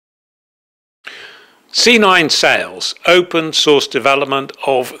C9 Sails, open source development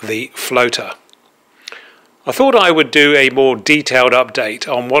of the floater. I thought I would do a more detailed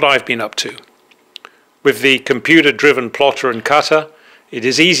update on what I've been up to. With the computer-driven plotter and cutter, it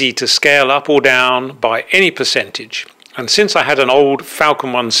is easy to scale up or down by any percentage. And since I had an old Falcon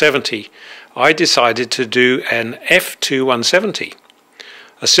 170, I decided to do an F2 170.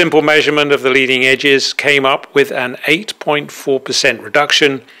 A simple measurement of the leading edges came up with an 8.4%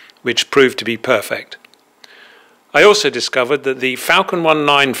 reduction, which proved to be perfect. I also discovered that the Falcon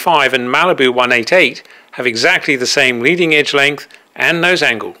 195 and Malibu 188 have exactly the same leading edge length and nose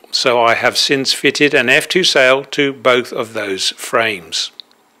angle, so I have since fitted an F2 sail to both of those frames.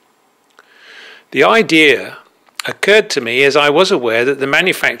 The idea occurred to me as I was aware that the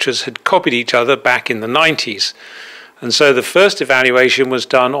manufacturers had copied each other back in the 90s, and so the first evaluation was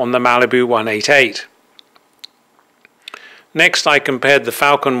done on the Malibu 188. Next, I compared the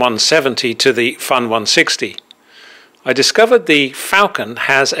Falcon 170 to the Fun 160. I discovered the Falcon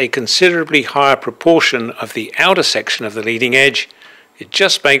has a considerably higher proportion of the outer section of the leading edge. It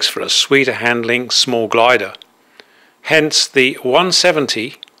just makes for a sweeter handling small glider. Hence the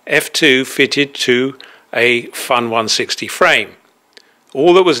 170 F2 fitted to a Fun 160 frame.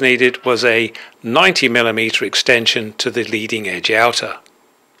 All that was needed was a 90mm extension to the leading edge outer.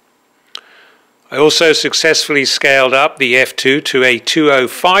 I also successfully scaled up the F2 to a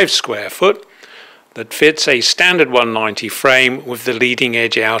 205 square foot that fits a standard 190 frame with the leading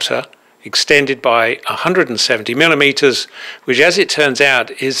edge outer extended by 170mm, which as it turns out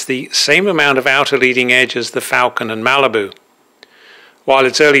is the same amount of outer leading edge as the Falcon and Malibu. While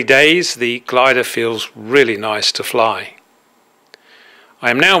it's early days, the glider feels really nice to fly. I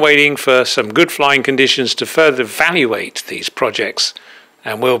am now waiting for some good flying conditions to further evaluate these projects,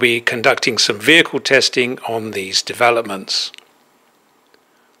 and will be conducting some vehicle testing on these developments.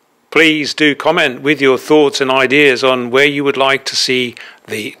 Please do comment with your thoughts and ideas on where you would like to see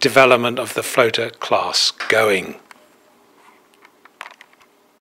the development of the floater class going.